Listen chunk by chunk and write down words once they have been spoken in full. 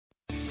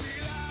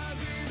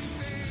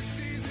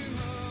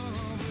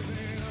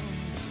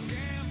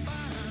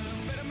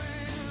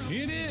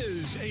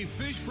is a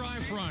Fish Fry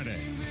Friday.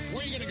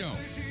 Where are you going to go?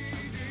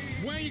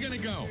 Where are you going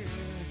to go?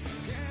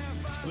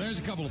 Well, there's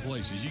a couple of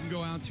places. You can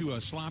go out to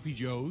Sloppy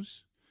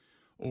Joe's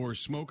or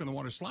Smoke on the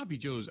Water. Sloppy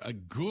Joe's, a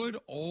good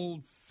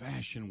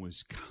old-fashioned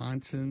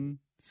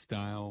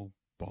Wisconsin-style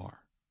bar.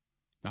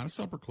 Not a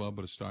supper club,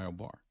 but a style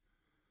bar.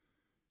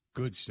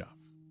 Good stuff.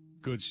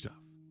 Good stuff.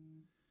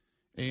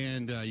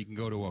 And you can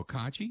go to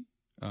Okachi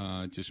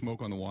to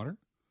Smoke on the Water.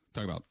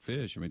 Talk about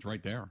fish. I mean, it's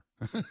right there.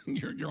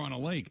 You're on a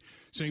lake.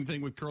 Same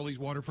thing with Curly's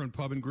Waterfront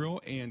Pub and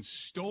Grill and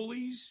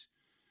Stoley's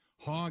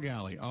Hog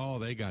Alley. Oh,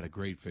 they got a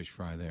great fish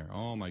fry there.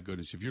 Oh, my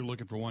goodness. If you're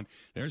looking for one,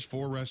 there's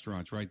 4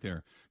 restaurants right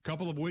there, a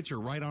couple of which are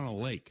right on a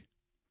lake.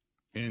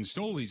 And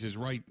Stoley's is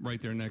right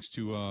there next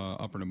to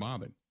Upper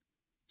Nemaben.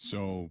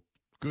 So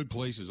good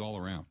places all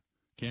around.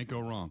 Can't go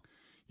wrong.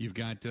 You've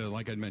got,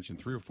 like I mentioned,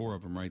 3 or 4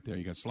 of them right there.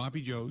 You got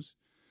Sloppy Joe's,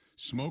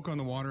 Smoke on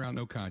the Water out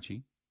in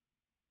Okachi.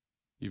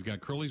 You've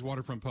got Curly's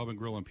Waterfront Pub and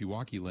Grill on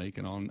Pewaukee Lake,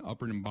 and on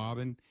Upper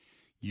Nemaben,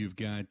 you've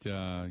got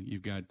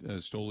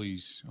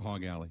Stoley's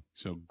Hog Alley.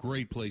 So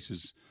great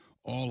places,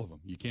 all of them.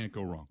 You can't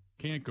go wrong.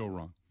 Can't go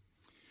wrong.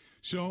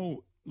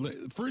 So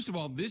first of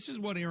all, this is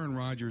what Aaron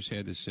Rodgers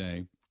had to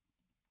say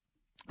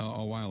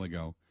a while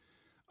ago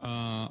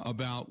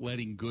about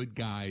letting good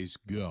guys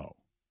go.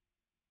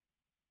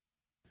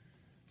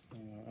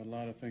 A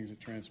lot of things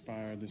that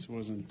transpired. This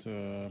wasn't,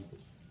 a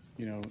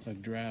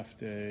draft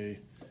day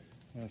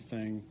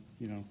thing.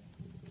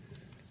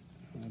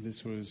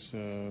 This was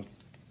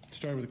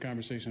started with a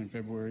conversation in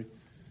February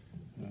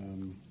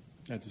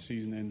as the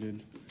season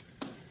ended,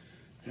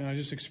 and I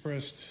just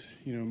expressed,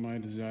 my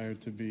desire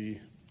to be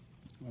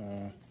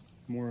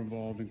more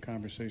involved in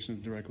conversations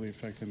that directly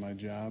affected my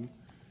job.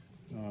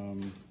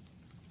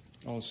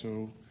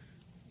 Also,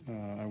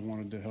 I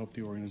wanted to help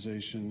the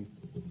organization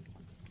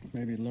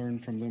maybe learn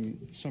from them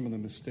some of the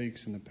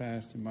mistakes in the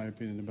past, in my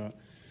opinion, about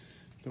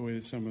the way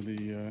that some of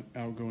the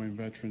outgoing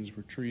veterans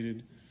were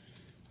treated,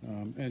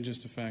 and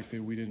just the fact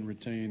that we didn't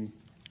retain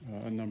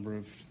a number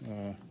of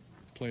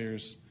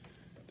players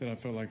that I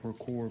felt like were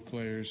core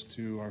players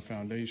to our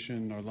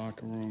foundation, our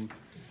locker room,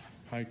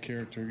 high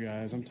character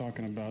guys. I'm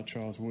talking about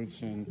Charles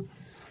Woodson,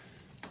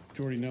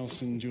 Jordy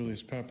Nelson,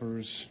 Julius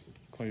Peppers,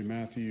 Clay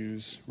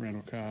Matthews,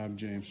 Randall Cobb,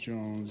 James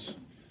Jones,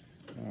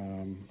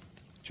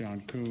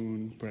 John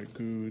Kuhn, Brett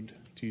Good,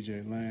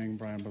 TJ Lang,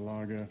 Brian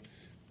Balaga,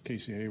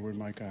 Casey Hayward,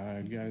 Micah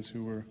Hyde, guys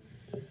who were,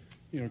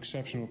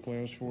 exceptional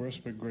players for us,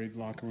 but great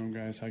locker room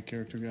guys, high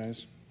character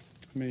guys.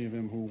 Many of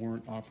them who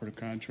weren't offered a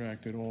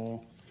contract at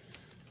all,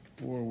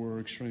 or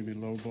were extremely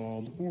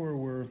lowballed, or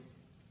were,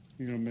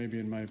 maybe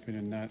in my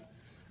opinion, not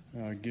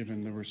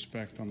given the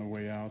respect on the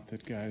way out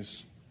that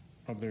guys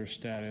of their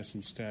status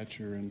and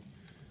stature and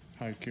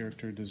high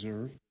character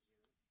deserve.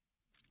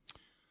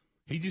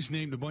 He just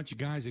named a bunch of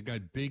guys that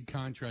got big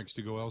contracts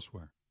to go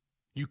elsewhere.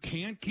 You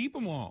can't keep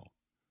them all.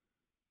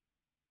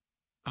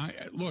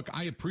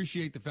 I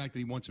appreciate the fact that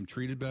he wants them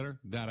treated better.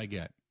 That I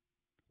get.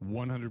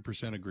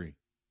 100% agree.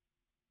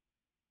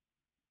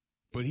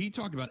 But he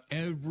talked about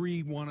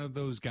every one of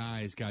those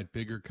guys got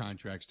bigger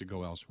contracts to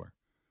go elsewhere.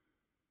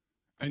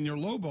 And you're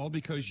lowball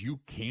because you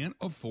can't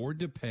afford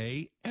to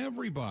pay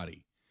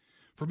everybody.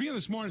 For being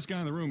the smartest guy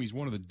in the room, he's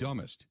one of the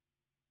dumbest.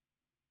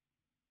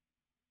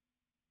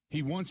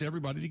 He wants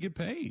everybody to get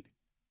paid.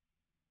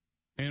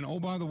 And, oh,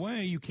 by the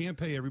way, you can't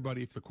pay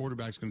everybody if the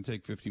quarterback's going to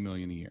take $50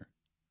 million a year.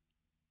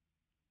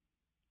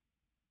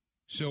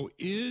 So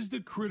is the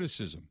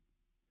criticism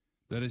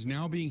that is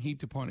now being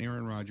heaped upon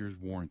Aaron Rodgers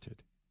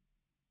warranted?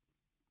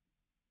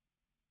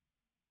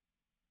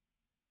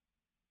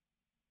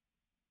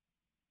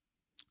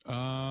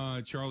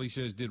 Charlie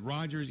says, did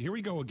Rodgers, here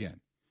we go again.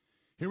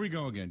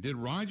 Did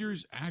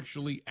Rodgers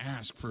actually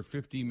ask for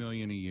 $50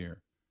 million a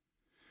year?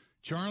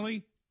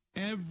 Charlie,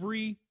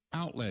 every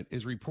outlet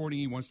is reporting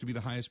he wants to be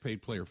the highest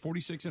paid player.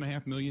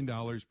 $46.5 million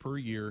per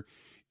year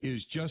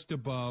is just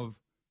above,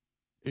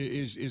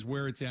 is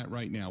where it's at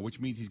right now, which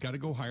means he's got to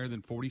go higher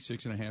than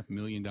 $46.5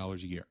 million a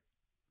year.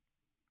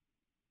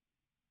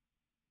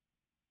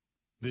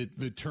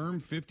 The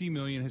term $50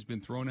 million has been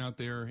thrown out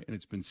there, and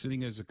it's been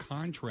sitting as a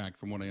contract,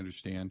 from what I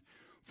understand,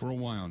 for a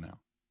while now.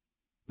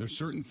 There's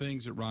certain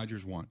things that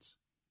Rodgers wants.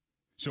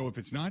 So if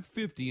it's not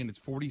 50 and it's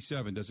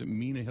 47, does it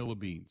mean a hill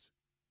of beans?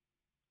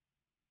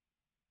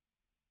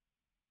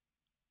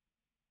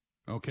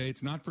 Okay,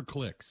 it's not for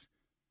clicks.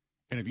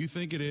 And if you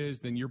think it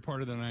is, then you're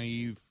part of the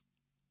naive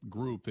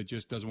group that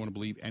just doesn't want to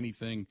believe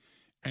anything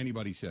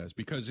anybody says,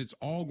 because it's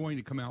all going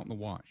to come out in the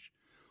wash.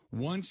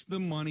 Once the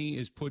money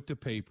is put to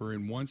paper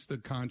and once the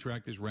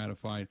contract is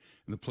ratified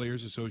and the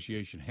Players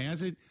Association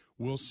has it,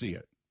 we'll see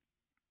it.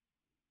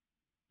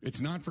 It's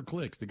not for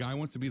clicks. The guy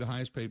wants to be the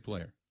highest paid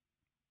player.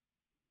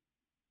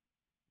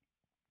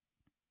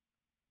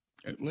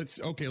 Let's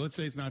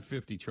say it's not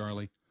 50,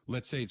 Charlie.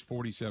 Let's say it's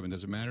 47.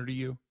 Does it matter to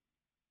you?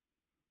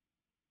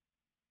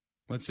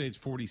 Let's say it's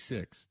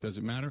 46. Does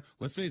it matter?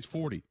 Let's say it's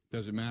 40.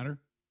 Does it matter?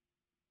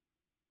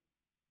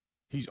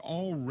 He's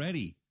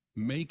already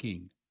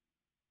making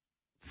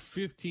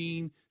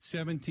 15,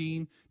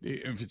 17.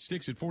 If it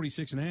sticks at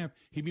 46.5,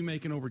 he'd be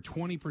making over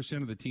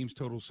 20% of the team's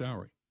total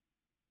salary.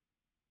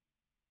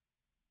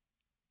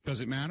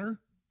 Does it matter?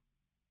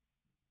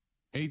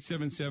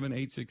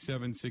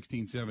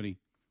 877-867-1670.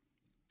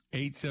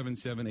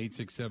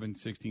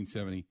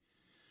 877-867-1670.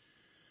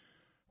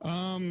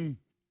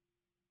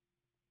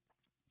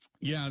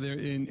 Yeah,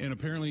 and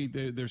apparently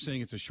they're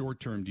saying it's a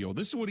short-term deal.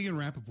 This is what Ian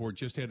Rappaport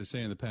just had to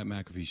say on the Pat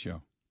McAfee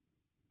show.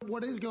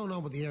 What is going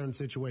on with the Aaron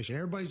situation?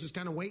 Everybody's just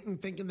kind of waiting,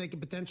 thinking they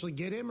could potentially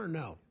get him, or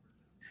no?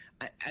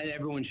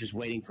 Everyone's just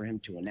waiting for him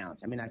to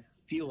announce. I mean, I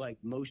feel like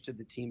most of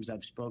the teams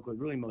I've spoken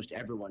with, really most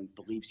everyone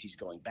believes he's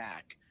going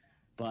back.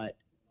 But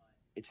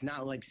it's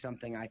not like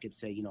something I could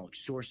say,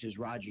 sources,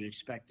 Rodgers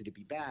expected to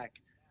be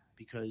back,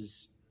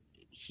 because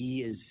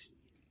he is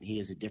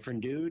a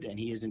different dude, and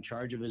he is in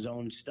charge of his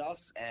own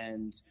stuff,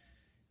 and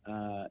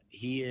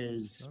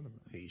he's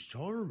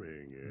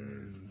charming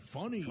and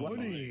funny.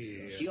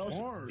 He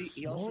also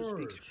speaks for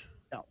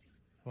himself,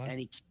 and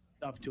he keeps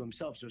stuff to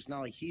himself. So it's not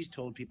like he's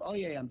told people, "Oh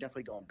yeah, I'm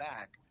definitely going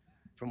back."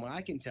 From what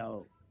I can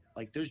tell,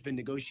 like there's been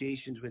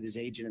negotiations with his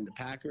agent and the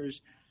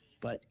Packers,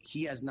 but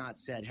he has not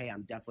said, "Hey,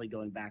 I'm definitely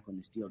going back when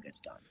this deal gets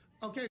done."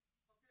 Okay.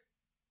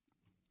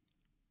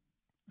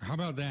 How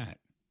about that?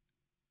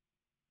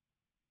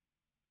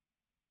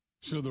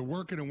 So they're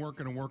working,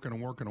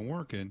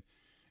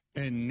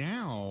 and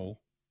now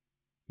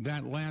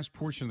that last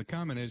portion of the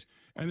comment is,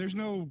 and there's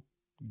no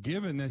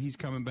given that he's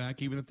coming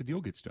back even if the deal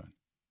gets done.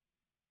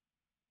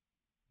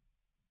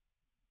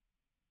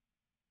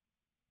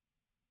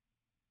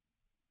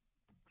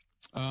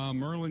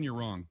 Merlin, you're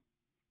wrong.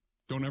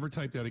 Don't ever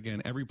type that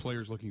again. Every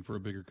player's looking for a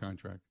bigger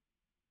contract.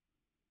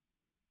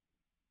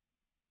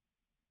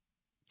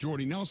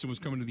 Jordy Nelson was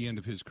coming to the end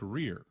of his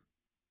career,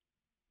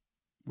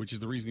 which is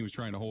the reason he was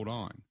trying to hold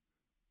on.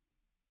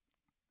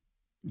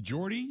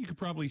 Jordy, you could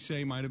probably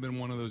say, might have been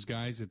one of those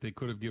guys that they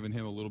could have given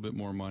him a little bit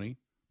more money.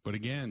 But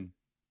again,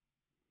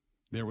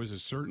 there was a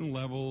certain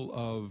level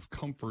of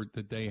comfort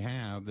that they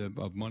have,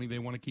 of money they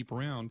want to keep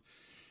around,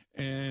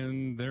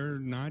 and they're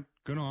not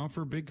going to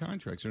offer big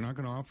contracts. They're not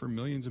going to offer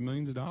millions and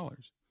millions of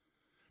dollars.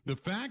 The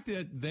fact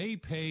that they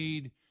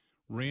paid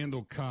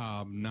Randall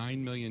Cobb $9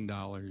 million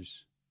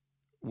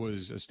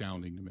was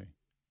astounding to me.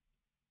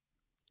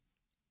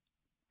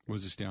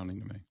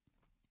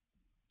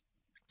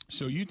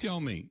 So you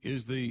tell me,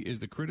 is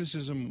the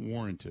criticism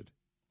warranted?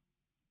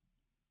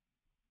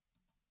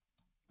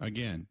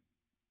 Again,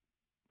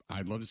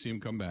 I'd love to see him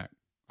come back.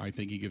 I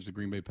think he gives the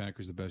Green Bay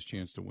Packers the best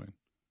chance to win.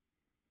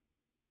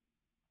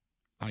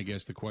 I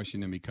guess the question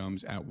then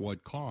becomes, at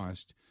what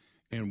cost,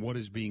 and what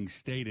is being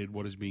stated,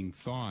 what is being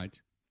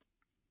thought,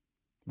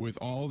 with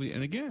all the,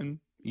 and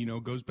again,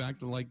 goes back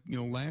to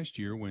last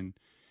year when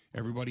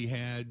everybody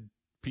had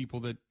people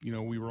that,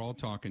 we were all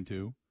talking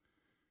to.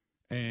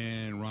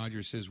 And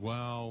Rodgers says,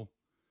 well,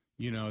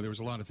 there was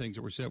a lot of things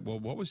that were said. Well,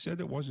 what was said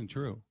that wasn't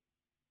true?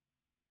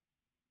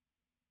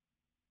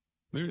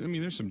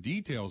 There's some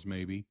details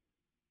maybe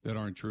that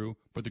aren't true.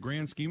 But the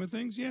grand scheme of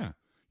things, yeah.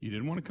 You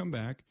didn't want to come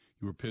back.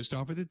 You were pissed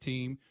off at the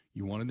team.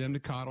 You wanted them to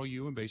coddle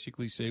you and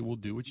basically say, we'll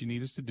do what you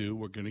need us to do.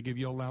 We're going to give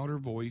you a louder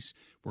voice.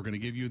 We're going to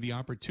give you the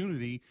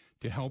opportunity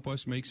to help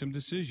us make some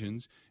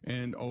decisions.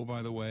 And, oh,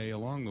 by the way,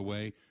 along the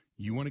way,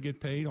 you want to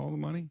get paid all the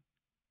money?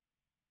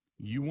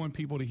 You want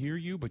people to hear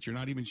you, but you're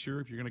not even sure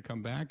if you're going to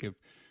come back.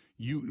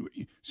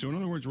 So in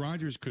other words,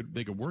 Rodgers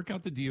could work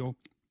out the deal.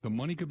 The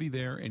money could be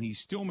there, and he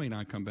still may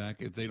not come back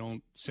if they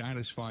don't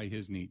satisfy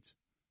his needs.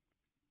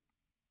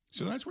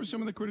 So that's where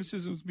some of the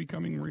criticism is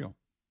becoming real.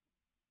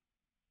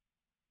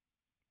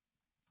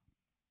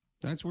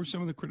 And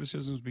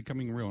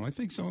I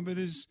think some of it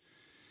is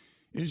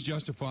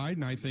justified,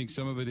 and I think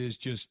some of it is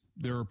just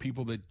there are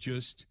people that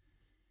just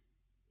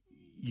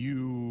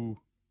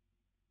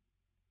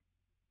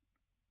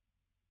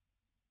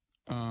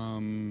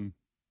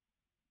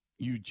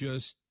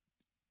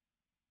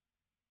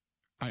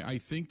I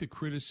think the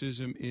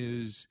criticism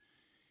is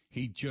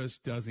he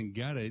just doesn't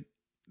get it.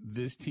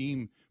 This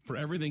team, for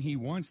everything he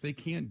wants, they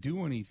can't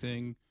do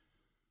anything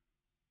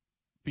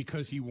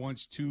because he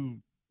wants to.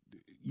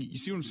 You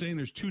see what I'm saying?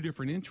 There's two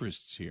different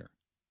interests here.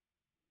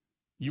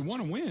 You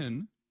want to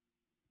win,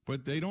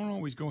 but they don't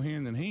always go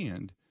hand in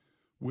hand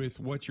with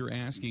what you're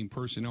asking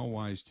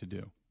personnel-wise to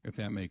do, if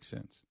that makes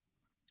sense.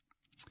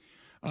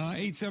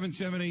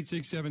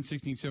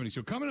 877-867-1670.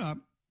 So coming up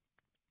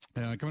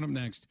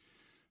next,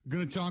 I'm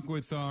going to talk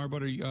with our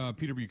buddy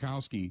Peter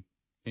Bukowski,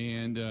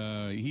 and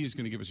he is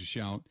going to give us a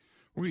shout.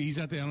 He's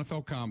at the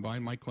NFL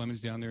Combine. Mike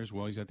Clemens down there as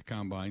well. He's at the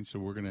Combine, so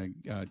we're going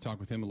to talk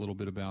with him a little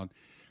bit about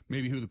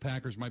maybe who the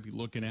Packers might be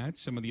looking at,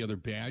 some of the other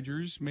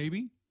Badgers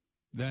maybe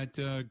that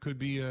could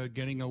be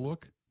getting a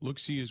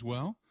look-see as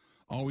well.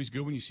 Always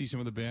good when you see some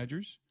of the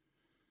Badgers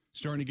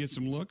starting to get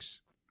some looks.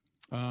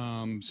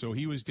 So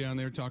he was down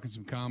there talking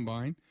some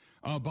Combine.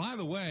 By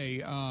the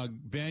way,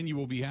 Ben, you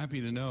will be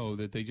happy to know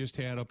that they just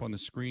had up on the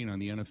screen on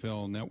the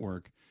NFL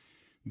Network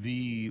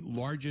the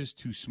largest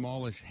to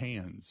smallest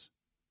hands.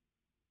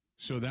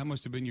 So that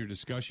must have been your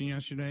discussion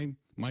yesterday.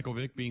 Michael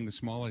Vick being the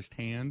smallest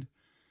hand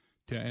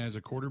as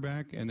a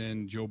quarterback, and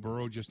then Joe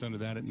Burrow just under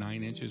that at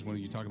 9 inches when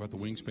you talk about the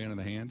wingspan of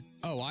the hand?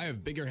 Oh, I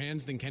have bigger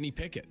hands than Kenny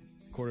Pickett,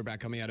 quarterback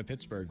coming out of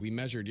Pittsburgh. We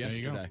measured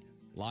yesterday,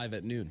 live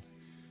at noon.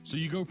 So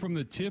you go from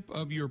the tip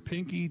of your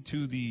pinky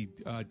to the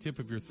tip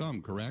of your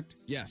thumb, correct?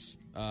 Yes,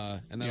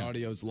 and that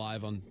audio is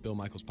live on Bill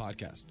Michaels'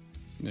 podcast.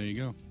 There you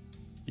go.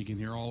 You can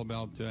hear all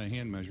about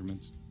hand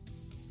measurements.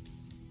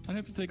 I'd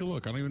have to take a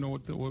look. I don't even know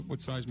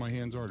what size my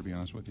hands are, to be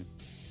honest with you.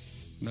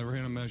 Never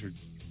had them measured.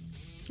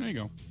 There you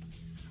go.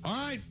 All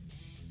right.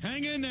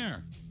 Hang in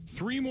there.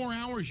 3 more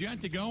hours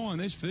yet to go on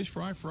this Fish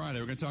Fry Friday.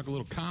 We're going to talk a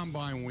little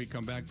combine when we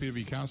come back. Peter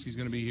Bukowski's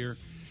going to be here.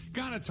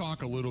 Got to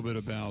talk a little bit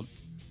about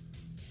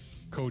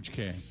Coach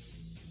K.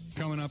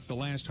 Coming up, the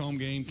last home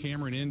game,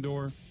 Cameron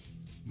Indoor.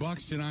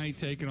 Bucks tonight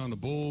taking on the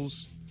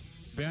Bulls.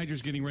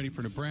 Badgers getting ready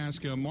for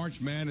Nebraska.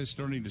 March Madness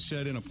starting to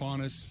set in upon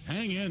us.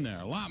 Hang in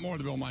there. A lot more of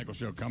the Bill Michaels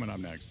Show coming up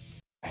next.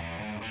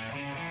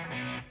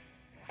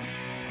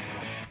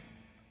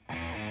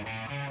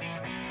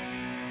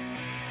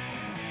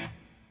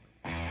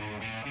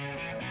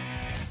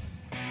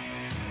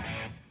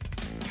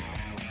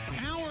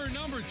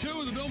 Number 2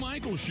 of the Bill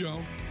Michaels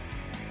Show.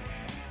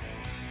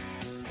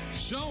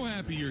 So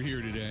happy you're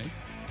here today.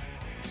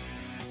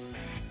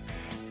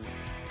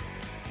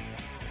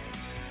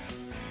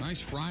 Nice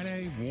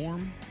Friday,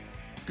 warm.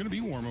 Going to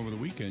be warm over the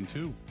weekend,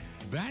 too.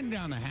 Batten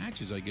down the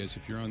hatches, I guess,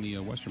 if you're on the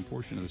western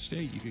portion of the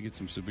state. You could get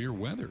some severe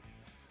weather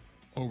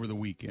over the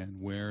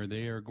weekend where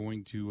they are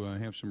going to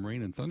have some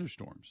rain and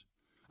thunderstorms.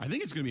 I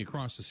think it's going to be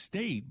across the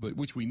state, but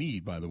which we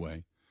need, by the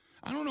way.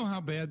 I don't know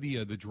how bad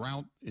the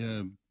drought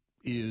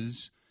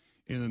is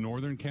in the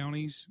northern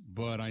counties,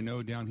 but I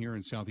know down here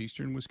in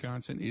southeastern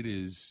Wisconsin,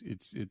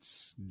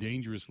 it's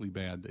dangerously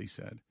bad, they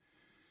said.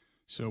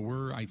 So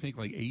we're, I think,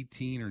 like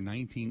 18 or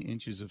 19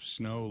 inches of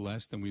snow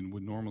less than we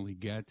would normally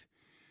get.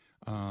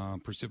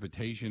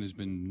 Precipitation has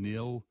been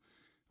nil.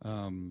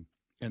 And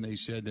they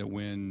said that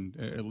when,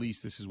 at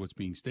least this is what's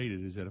being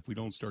stated, is that if we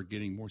don't start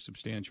getting more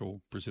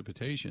substantial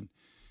precipitation,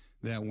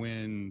 that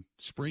when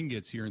spring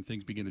gets here and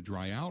things begin to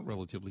dry out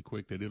relatively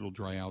quick, that it'll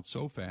dry out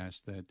so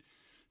fast that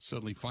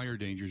suddenly fire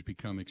dangers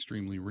become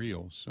extremely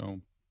real.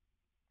 So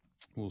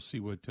we'll see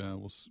what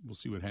we'll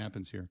see what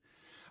happens here.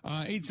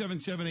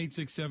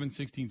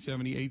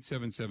 877-867-1670,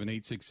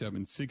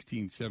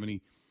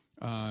 877-867-1670.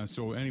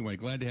 So anyway,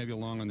 glad to have you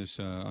along on this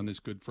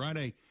Good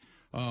Friday.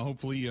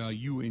 Hopefully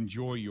you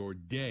enjoy your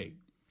day.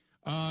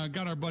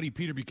 Got our buddy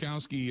Peter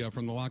Bukowski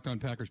from the Locked On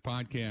Packers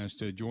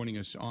podcast joining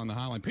us on the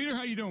hotline. Peter,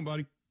 how you doing,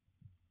 buddy?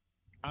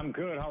 I'm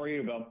good. How are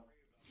you, Bill?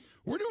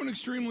 We're doing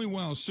extremely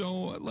well.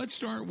 So let's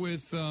start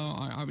with,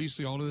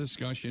 obviously, all the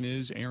discussion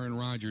is Aaron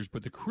Rodgers,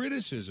 but the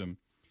criticism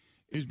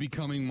is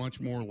becoming much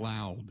more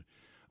loud.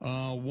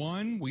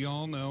 One, we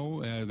all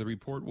know the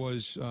report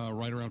was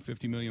right around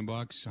 $50 million,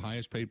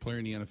 highest paid player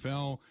in the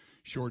NFL,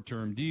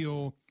 short-term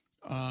deal.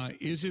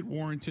 Is it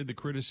warranted, the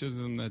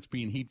criticism that's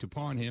being heaped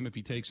upon him, if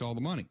he takes all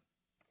the money?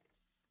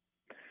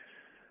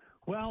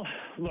 Well,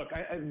 look,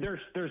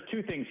 there's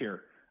 2 things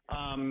here.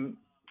 I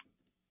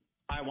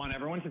want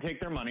everyone to take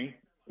their money.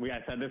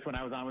 I said this when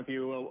I was on with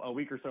you a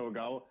week or so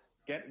ago.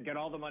 Get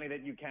all the money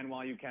that you can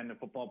while you can. The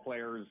football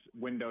players'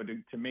 window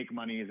to make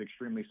money is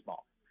extremely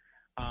small.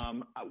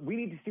 We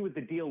need to see what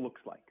the deal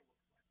looks like,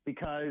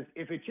 because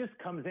if it just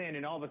comes in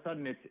and all of a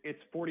sudden it's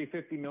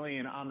 40-50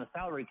 million on the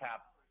salary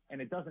cap, and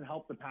it doesn't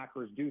help the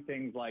Packers do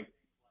things like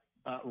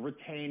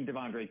retain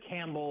Devondre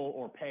Campbell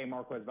or pay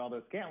Marquez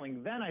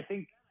Valdes-Scantling, then I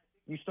think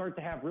you start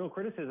to have real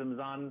criticisms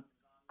on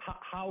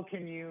how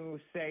can you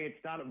say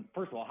it's not,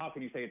 first of all, how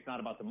can you say it's not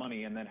about the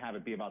money and then have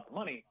it be about the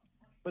money?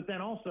 But then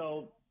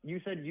also,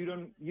 you said you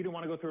don't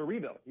want to go through a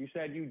rebuild. You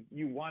said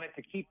you wanted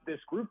to keep this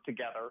group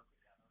together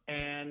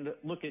and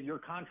look at your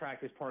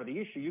contract as part of the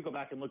issue. You go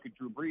back and look at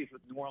Drew Brees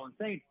with the New Orleans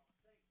Saints.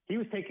 He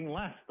was taking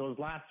less those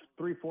last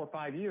 3, 4,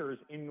 5 years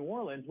in New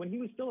Orleans when he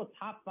was still a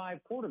top 5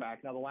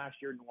 quarterback. Now, the last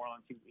year in New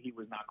Orleans, he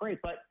was not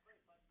great, but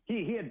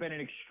he had been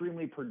an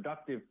extremely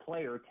productive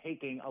player,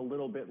 taking a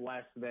little bit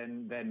less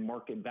than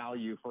market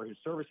value for his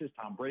services.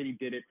 Tom Brady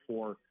did it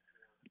for,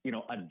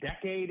 a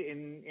decade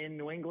in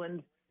New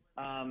England.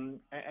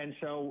 And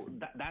so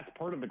that's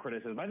part of the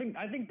criticism. I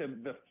think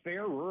the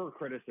fairer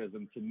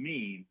criticism to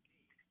me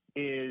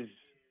is,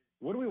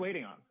 what are we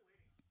waiting on?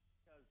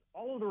 Because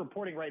all of the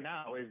reporting right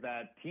now is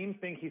that teams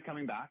think he's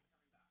coming back.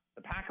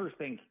 The Packers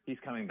think he's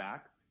coming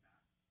back.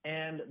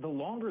 And the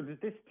longer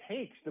that this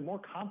takes, the more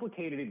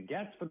complicated it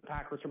gets for the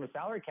Packers from a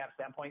salary cap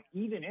standpoint,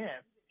 even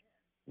if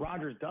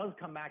Rodgers does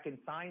come back and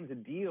signs a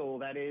deal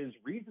that is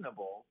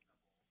reasonable.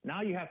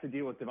 Now you have to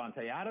deal with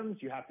Devontae Adams.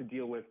 You have to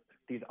deal with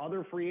these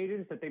other free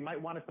agents that they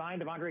might want to sign,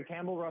 Devondre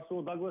Campbell,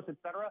 Russell Douglas, et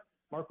cetera,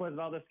 Marquez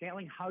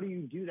Valdes-Scantling. How do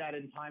you do that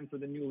in time for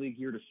the new league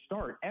year to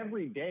start?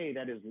 Every day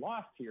that is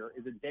lost here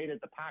is a day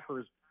that the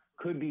Packers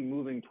could be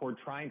moving toward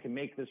trying to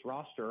make this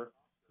roster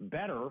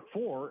better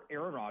for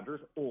Aaron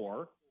Rodgers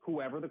or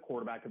whoever the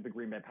quarterback of the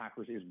Green Bay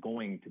Packers is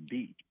going to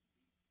be.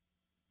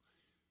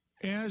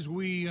 As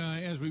we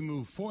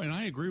move forward, and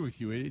I agree with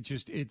you,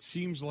 it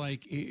seems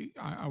like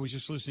I was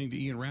just listening to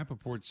Ian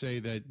Rappaport say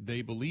that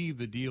they believe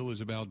the deal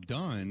is about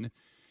done,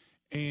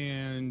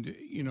 and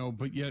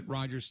but yet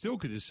Rodgers still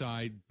could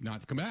decide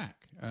not to come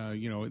back.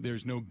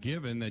 There's no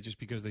given that just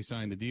because they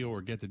sign the deal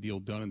or get the deal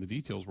done and the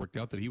details worked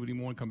out that he would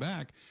even want to come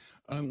back,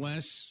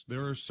 unless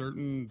there are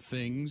certain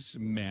things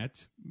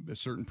met,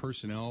 certain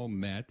personnel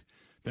met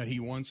that he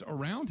wants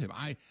around him.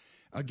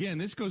 Again,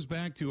 this goes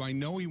back to, I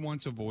know he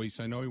wants a voice,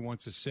 I know he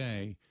wants a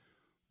say,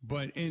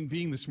 but in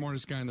being the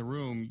smartest guy in the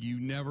room, you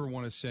never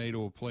want to say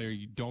to a player,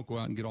 you don't go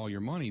out and get all your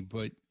money.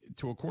 But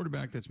to a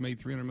quarterback that's made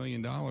 $300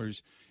 million,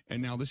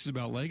 and now this is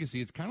about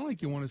legacy, it's kind of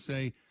like you want to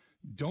say,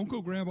 don't go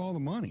grab all the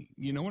money.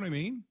 You know what I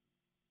mean?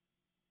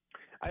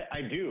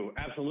 I do,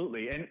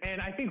 absolutely.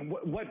 And I think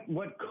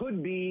what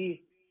could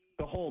be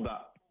the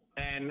holdup,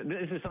 and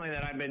this is something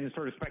that I've been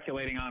sort of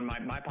speculating on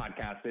my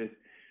podcast, is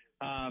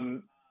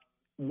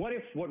what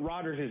if what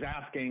Rodgers is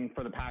asking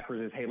for the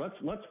Packers is, hey,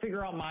 let's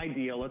figure out my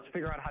deal. Let's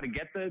figure out how to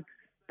get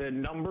the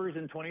numbers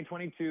in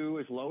 2022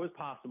 as low as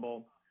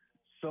possible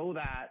so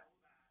that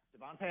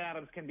Davante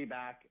Adams can be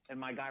back and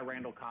my guy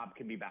Randall Cobb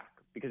can be back.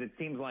 Because it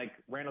seems like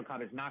Randall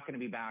Cobb is not going to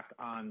be back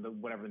on the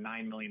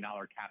 $9 million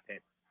cap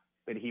hit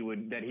that he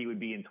would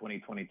be in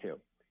 2022.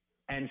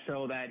 And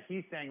so that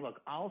he's saying,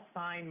 look, I'll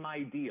sign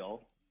my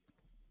deal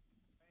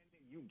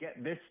and you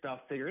get this stuff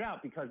figured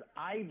out, because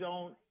I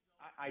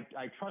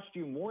trust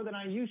you more than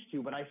I used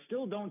to, but I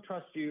still don't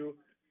trust you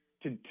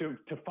to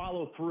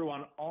follow through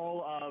on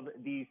all of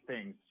these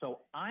things. So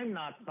I'm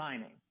not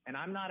signing and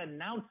I'm not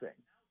announcing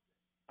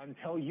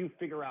until you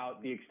figure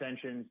out the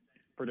extensions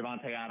for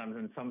Davante Adams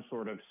and some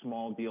sort of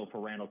small deal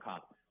for Randall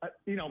Cobb.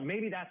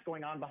 Maybe that's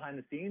going on behind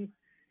the scenes,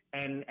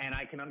 and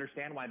I can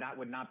understand why that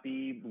would not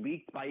be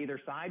leaked by either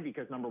side,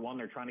 because number one,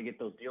 they're trying to get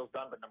those deals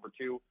done, but number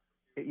two,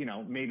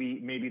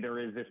 maybe there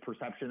is this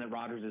perception that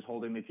Rodgers is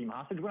holding the team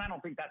hostage, but I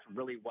don't think that's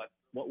really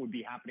what would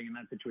be happening in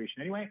that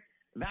situation anyway.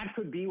 That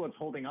could be what's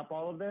holding up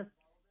all of this,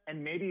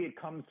 and maybe it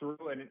comes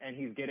through and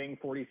he's getting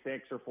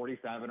 46 or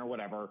 47 or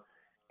whatever,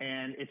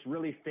 and it's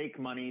really fake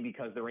money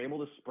because they're able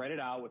to spread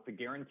it out with the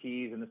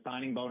guarantees and the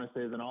signing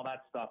bonuses and all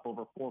that stuff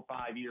over 4 or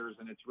 5 years,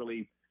 and it's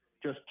really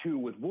just 2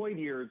 with void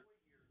years.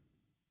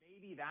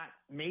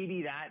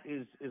 Maybe that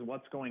is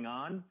what's going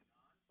on.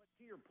 But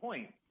to your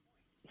point,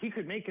 he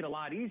could make it a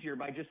lot easier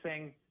by just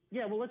saying,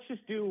 yeah, well, let's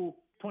just do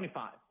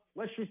 25.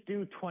 Let's just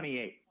do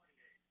 28.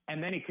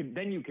 And then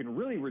you can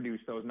really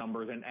reduce those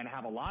numbers and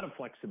have a lot of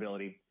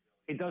flexibility.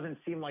 It doesn't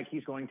seem like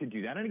he's going to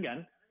do that. And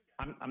again,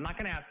 I'm not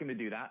going to ask him to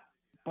do that,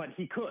 but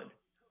he could.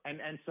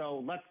 And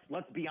so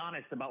let's be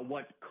honest about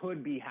what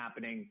could be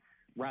happening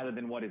rather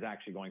than what is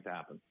actually going to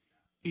happen.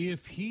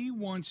 If he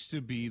wants to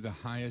be the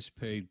highest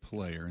paid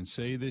player, and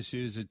say this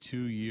is a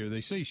 2-year,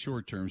 they say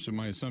short term, so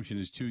my assumption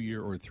is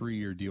 2-year or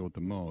 3-year deal at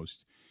the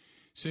most.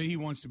 Say he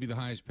wants to be the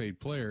highest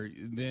paid player,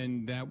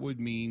 then that would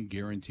mean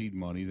guaranteed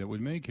money that would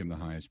make him the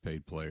highest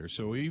paid player.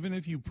 So even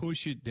if you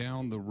push it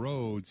down the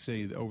road,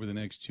 say over the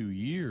next 2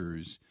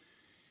 years,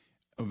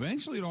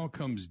 eventually it all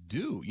comes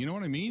due. You know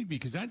what I mean?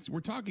 Because we're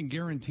talking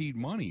guaranteed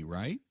money,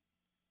 right?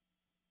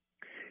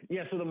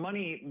 Yeah, so the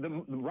money,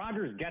 the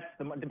Rodgers gets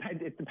the money.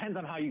 It depends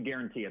on how you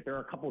guarantee it. There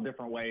are a couple of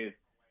different ways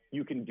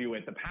you can do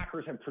it. The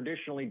Packers have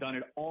traditionally done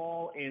it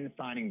all in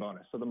signing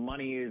bonus. So the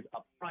money is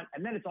up front,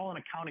 and then it's all an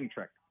accounting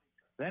trick.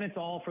 Then it's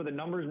all for the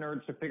numbers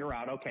nerds to figure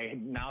out, okay,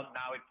 now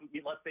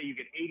let's say you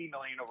get $80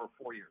 million over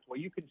 4 years. Well,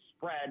 you can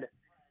spread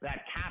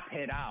that cap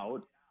hit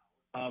out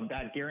of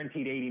that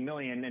guaranteed $80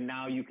 million, and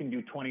now you can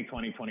do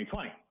 2020,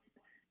 2020.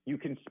 You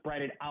can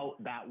spread it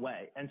out that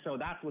way. And so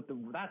that's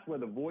where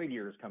the void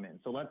years come in.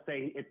 So let's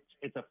say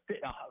it's a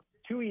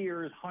 2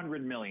 years,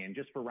 $100 million,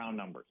 just for round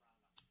numbers,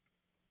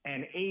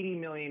 and $80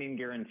 million in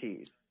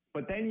guarantees.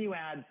 But then you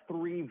add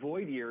 3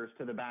 void years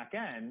to the back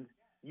end.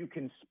 You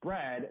can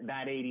spread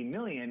that $80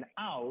 million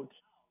out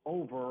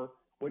over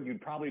what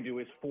you'd probably do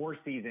is 4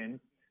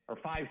 seasons or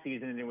 5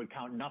 seasons, and it would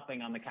count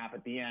nothing on the cap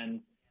at the end.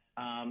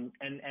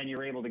 And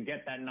you're able to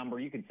get that number.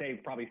 You could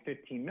save probably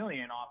 $15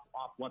 million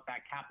off what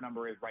that cap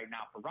number is right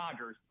now for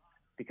Rodgers,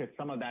 because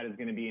some of that is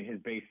going to be in his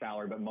base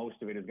salary, but most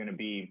of it is going to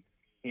be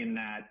in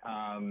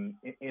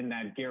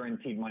that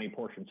guaranteed money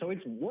portion. So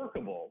it's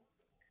workable.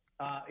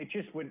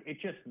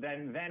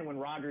 Then when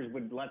Rodgers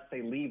would, let's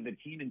say, leave the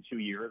team in 2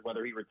 years,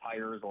 whether he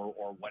retires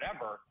or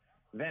whatever,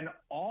 then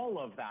all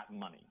of that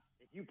money,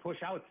 if you push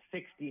out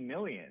 $60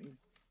 million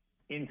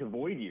into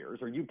void years,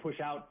 or you push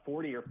out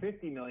 40 or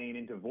 50 million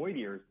into void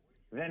years,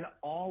 then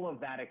all of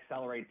that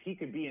accelerates. He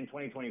could be in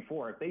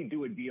 2024. If they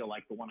do a deal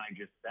like the one I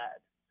just said,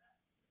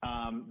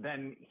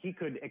 then he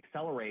could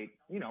accelerate,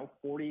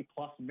 40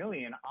 plus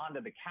million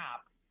onto the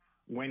cap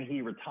when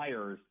he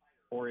retires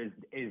or is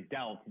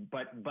dealt.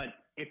 But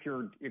if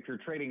you're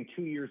trading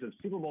 2 years of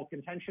Super Bowl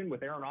contention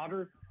with Aaron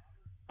Rodgers,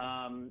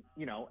 and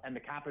the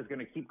cap is going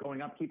to keep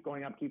going up,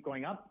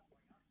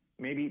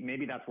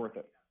 maybe that's worth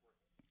it.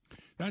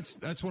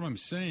 That's what I'm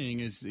saying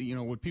is,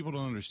 what people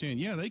don't understand.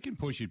 Yeah, they can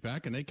push it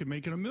back and they could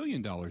make it $1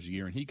 million a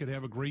year and he could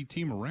have a great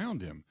team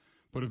around him.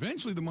 But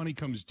eventually the money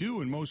comes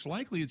due, and most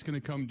likely it's going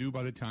to come due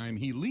by the time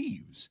he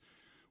leaves,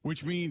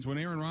 which means when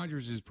Aaron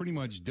Rodgers is pretty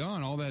much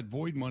done, all that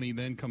void money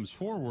then comes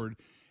forward,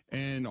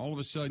 and all of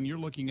a sudden you're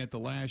looking at the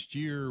last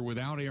year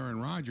without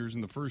Aaron Rodgers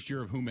and the first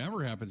year of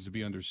whomever happens to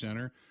be under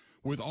center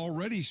with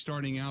already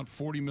starting out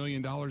 $40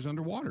 million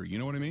underwater. You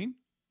know what I mean?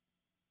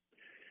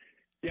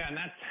 Yeah, and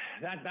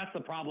that's the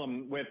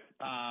problem with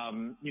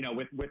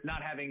with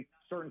not having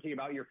certainty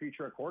about your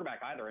future at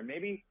quarterback either. And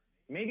maybe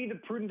the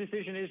prudent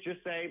decision is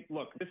just say,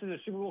 look, this is a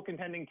Super Bowl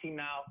contending team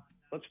now.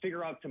 Let's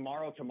figure out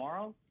tomorrow.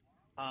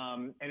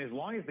 And as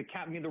long as the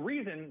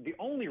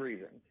only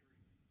reason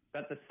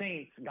that the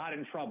Saints got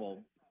in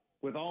trouble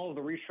with all of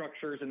the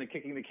restructures and the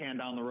kicking the can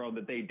down the road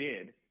that they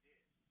did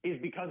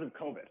is because of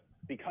COVID,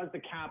 because the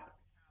cap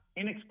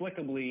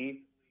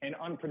inexplicably and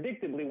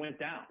unpredictably went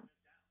down.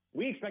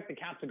 We expect the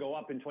cap to go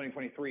up in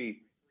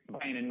 2023 by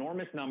an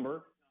enormous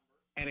number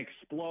and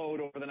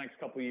explode over the next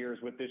couple of years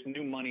with this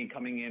new money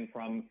coming in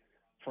from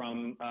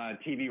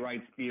TV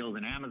rights deals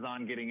and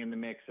Amazon getting in the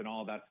mix and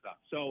all that stuff.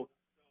 So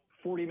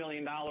 $40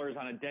 million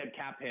on a dead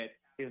cap hit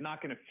is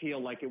not going to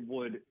feel like it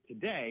would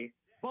today,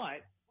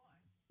 but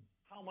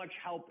how much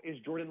help is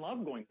Jordan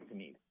Love going to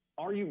need?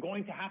 Are you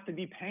going to have to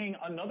be paying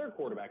another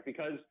quarterback?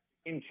 Because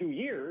in 2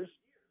 years,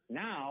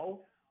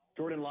 now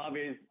Jordan Love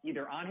is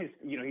either on his,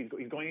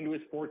 he's going into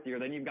his fourth year.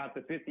 Then you've got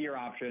the fifth year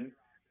option.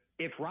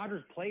 If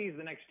Rodgers plays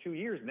the next 2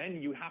 years,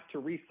 then you have to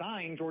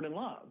re-sign Jordan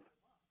Love,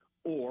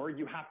 or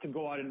you have to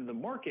go out into the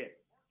market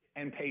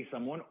and pay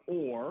someone,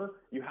 or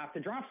you have to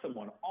draft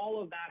someone.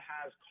 All of that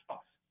has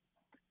costs.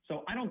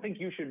 So I don't think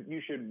you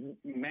should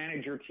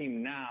manage your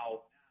team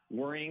now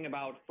worrying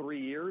about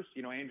 3 years.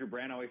 Andrew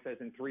Brand always says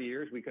in 3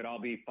 years we could all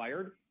be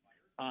fired.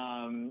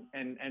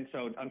 And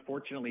so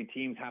unfortunately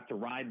teams have to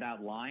ride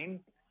that line.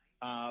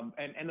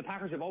 And the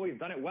Packers have always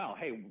done it well.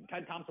 Hey,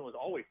 Ted Thompson was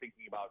always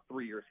thinking about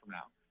 3 years from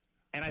now.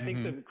 And I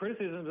think the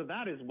criticisms of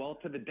that is, well,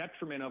 to the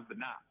detriment of the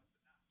now.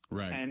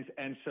 Right.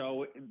 And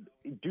so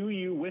do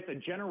you, with a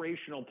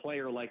generational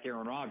player like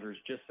Aaron Rodgers,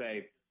 just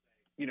say,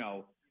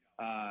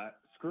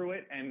 screw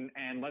it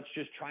and let's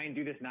just try and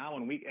do this now,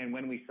 and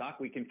when we suck,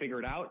 we can figure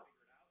it out.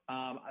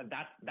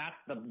 That's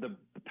the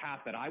path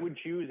that I would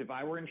choose if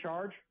I were in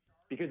charge,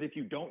 because if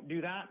you don't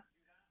do that,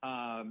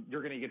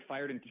 you're going to get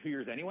fired in 2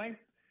 years anyway.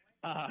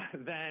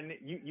 Then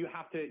you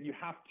have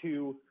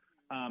to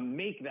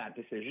make that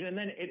decision, and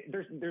then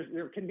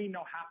there can be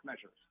no half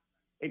measures.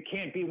 It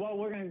can't be, well,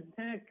 we're going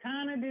to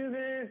kind of do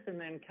this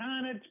and then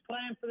kind of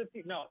plan for the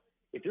future. No,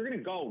 if you're going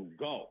to go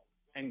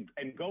and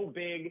go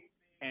big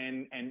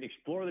and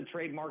explore the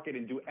trade market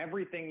and do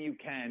everything you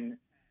can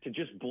to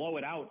just blow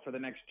it out for the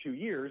next 2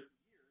 years,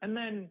 and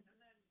then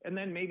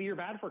maybe you're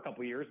bad for a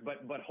couple of years,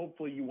 but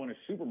hopefully you win a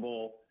Super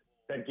Bowl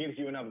that gives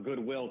you enough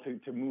goodwill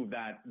to move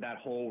that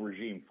whole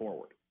regime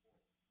forward.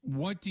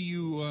 What do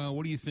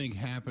you think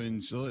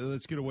happens?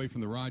 Let's get away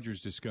from the Rodgers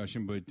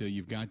discussion, but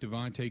you've got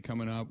Devontae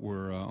coming up.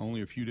 We're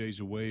only a few days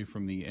away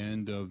from the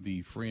end of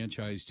the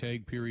franchise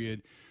tag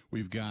period.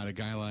 We've got a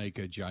guy like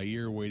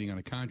Jair waiting on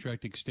a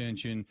contract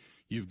extension.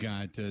 You've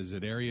got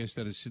Za'Darius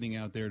that is sitting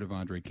out there,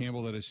 Devondre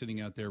Campbell that is sitting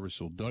out there,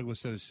 Rasul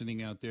Douglas that is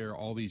sitting out there,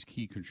 all these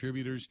key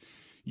contributors.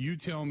 You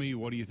tell me,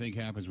 what do you think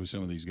happens with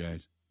some of these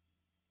guys?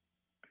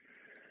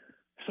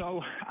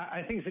 So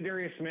I think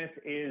Za'Darius Smith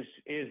is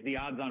the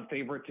odds-on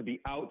favorite to be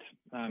out.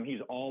 He's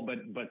all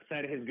but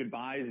said his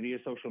goodbyes via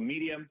social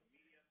media,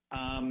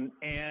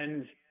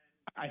 and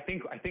I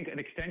think an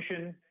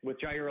extension with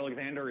Jair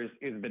Alexander is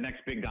the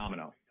next big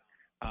domino.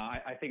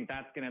 I think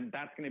that's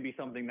gonna be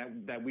something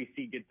that we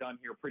see get done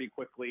here pretty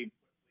quickly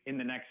in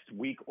the next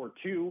week or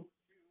two,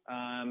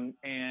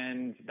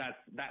 and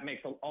that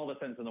makes all the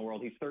sense in the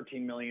world. He's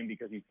 $13 million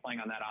because he's playing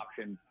on that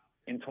option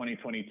in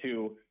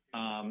 2022.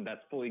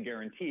 That's fully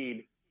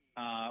guaranteed,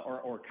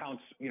 or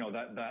counts,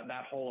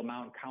 that whole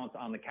amount counts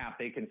on the cap.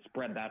 They can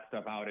spread that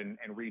stuff out and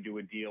redo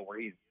a deal where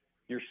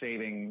you're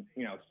saving,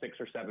 $6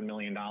 or $7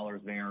 million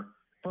there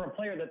for a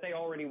player that they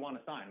already want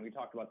to sign. We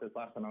talked about this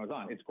last time I was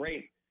on. It's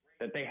great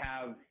that they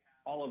have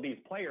all of these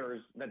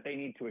players that they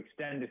need to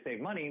extend to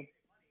save money,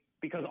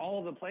 because all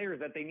of the players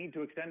that they need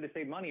to extend to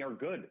save money are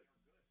good.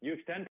 You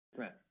extend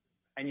Smith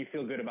and you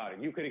feel good about it.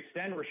 You could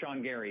extend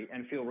Rashawn Gary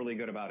and feel really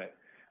good about it.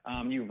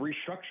 You've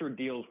restructured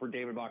deals for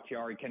David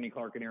Bakhtiari, Kenny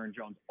Clark, and Aaron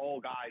Jones. All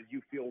guys you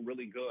feel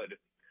really good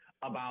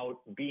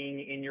about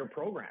being in your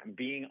program,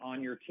 being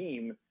on your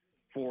team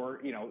for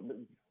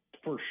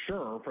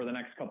sure for the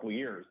next couple of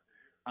years.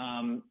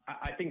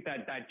 I think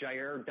that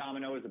Jair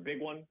domino is a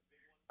big one.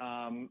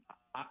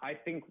 I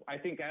think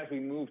as we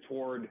move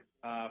toward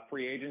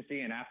free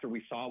agency, and after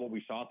we saw what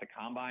we saw at the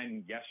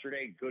Combine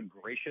yesterday, good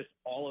gracious,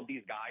 all of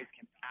these guys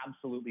can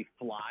absolutely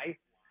fly.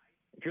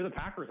 If you're the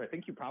Packers, I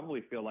think you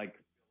probably feel like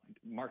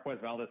Marquez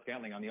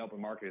Valdes-Scantling on the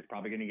open market is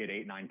probably going to get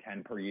 8, 9,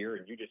 10 per year,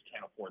 and you just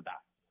can't afford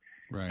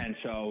that. Right. And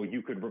so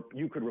you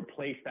could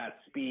replace that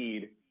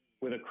speed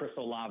with a Chris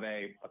Olave,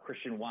 a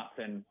Christian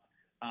Watson,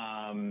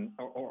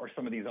 or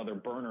some of these other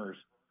burners.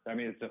 I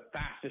mean, it's the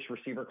fastest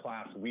receiver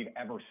class we've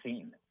ever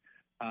seen.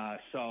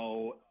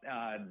 So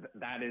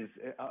that is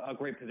a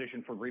great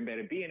position for Green Bay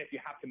to be in. If you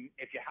have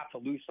to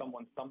lose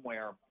someone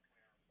somewhere,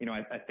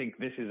 I think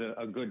this is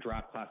a good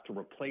draft class to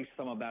replace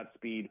some of that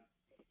speed,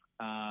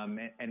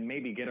 and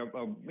maybe get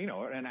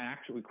and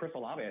actually Chris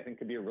Olave, I think,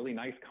 could be a really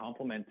nice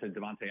complement to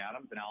Davante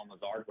Adams and Allen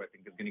Lazard, who I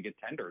think is going to get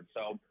tendered.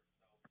 So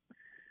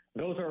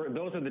those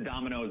are the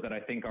dominoes that I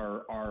think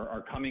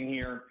are coming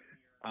here.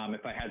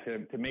 If I had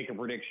to make a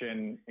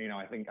prediction,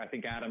 I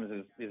think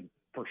Adams is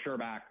for sure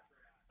back.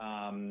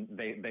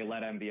 They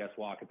let MVS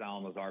walk. It's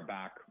Allen Lazard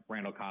back,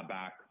 Randall Cobb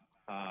back,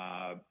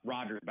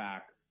 Rodgers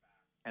back,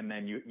 and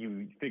then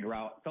you figure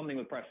out something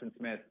with Preston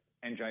Smith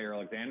and Jair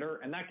Alexander,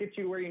 and that gets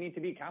you where you need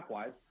to be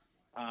cap-wise.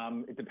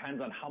 It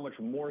depends on how much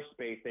more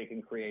space they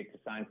can create to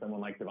sign someone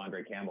like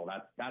Devondre Campbell.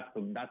 That's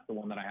the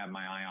one that I have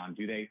my eye on.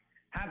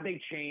 Have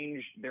they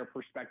changed their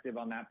perspective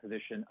on that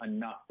position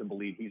enough to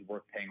believe he's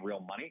worth paying real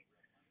money?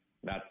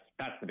 That's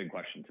the big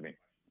question to me.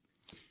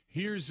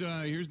 Here's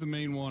the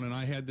main one, and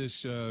I had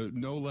this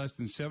no less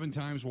than 7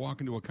 times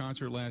walking to a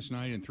concert last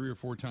night and 3 or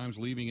 4 times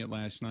leaving it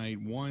last night.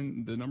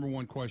 The number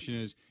one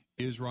question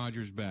is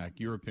Rodgers back?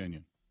 Your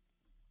opinion?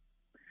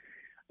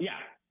 Yeah,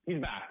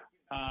 he's back.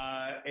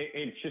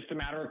 It's just a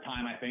matter of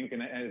time, I think,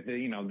 and as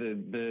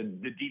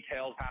the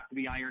details have to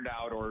be ironed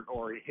out,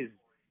 or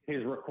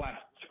his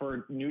requests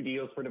for new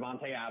deals for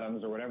Davante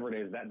Adams or whatever it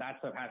is, that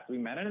stuff has to be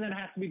met, and then it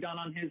has to be done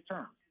on his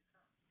terms.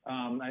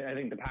 I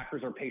think the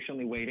Packers are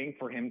patiently waiting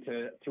for him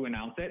to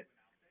announce it,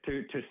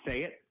 to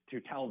say it, to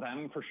tell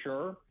them for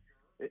sure.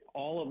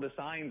 All of the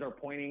signs are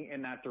pointing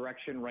in that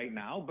direction right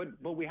now,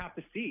 but we have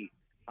to see.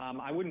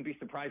 I wouldn't be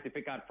surprised if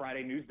it got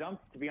Friday news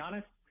dumped, to be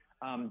honest,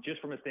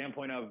 just from a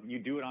standpoint of you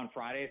do it on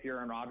Friday. If you're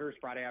Aaron Rodgers,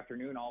 Friday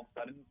afternoon, all of a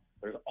sudden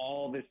there's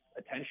all this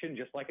attention,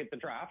 just like at the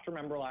draft.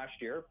 Remember last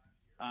year,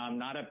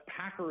 not a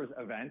Packers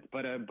event,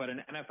 but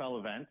an NFL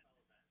event.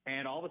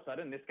 And all of a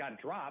sudden this got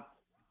dropped.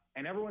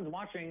 And everyone's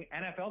watching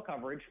NFL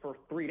coverage for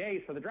 3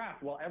 days for the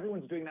draft. Well,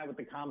 everyone's doing that with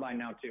the combine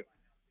now, too.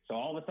 So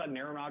all of a sudden,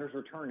 Aaron Rodgers'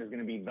 return is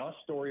going to be the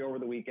story over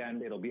the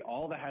weekend. It'll be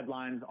all the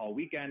headlines all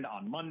weekend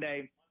on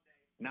Monday.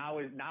 Now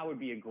would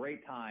be a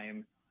great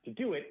time to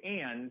do it,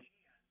 and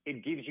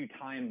it gives you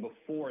time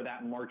before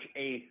that March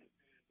 8th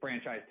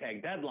franchise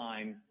tag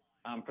deadline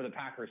for the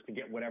Packers to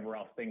get whatever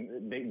else they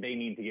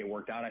need to get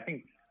worked out. I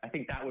think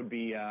that would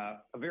be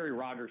a very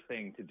Rodgers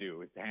thing to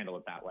do, is to handle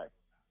it that way.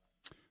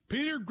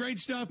 Peter, great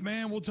stuff,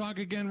 man. We'll talk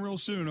again real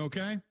soon,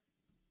 okay?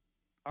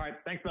 All right.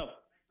 Thanks, Bill.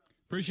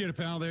 Appreciate it,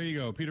 pal. There you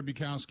go. Peter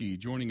Bukowski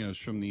joining us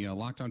from the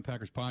Locked On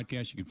Packers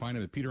podcast. You can find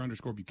him at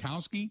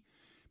Peter_Bukowski.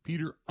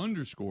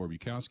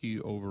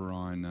 Peter_Bukowski over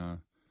on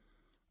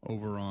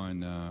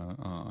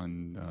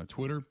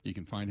Twitter. You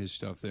can find his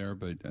stuff there.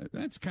 But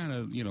that's kind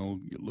of,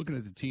 looking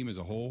at the team as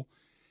a whole,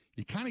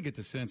 you kind of get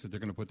the sense that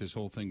they're going to put this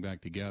whole thing back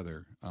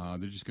together.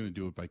 They're just going to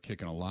do it by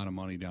kicking a lot of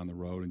money down the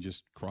road and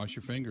just cross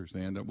your fingers.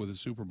 They end up with a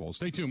Super Bowl.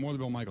 Stay tuned. More of the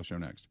Bill Michaels Show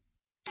next.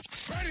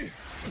 Ready?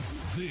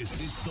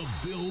 This is the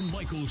Bill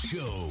Michaels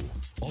Show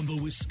on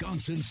the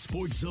Wisconsin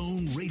Sports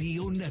Zone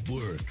Radio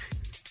Network.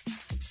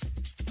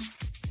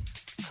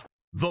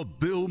 The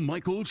Bill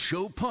Michaels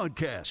Show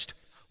podcast.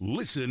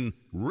 Listen,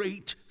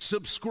 rate,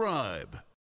 subscribe.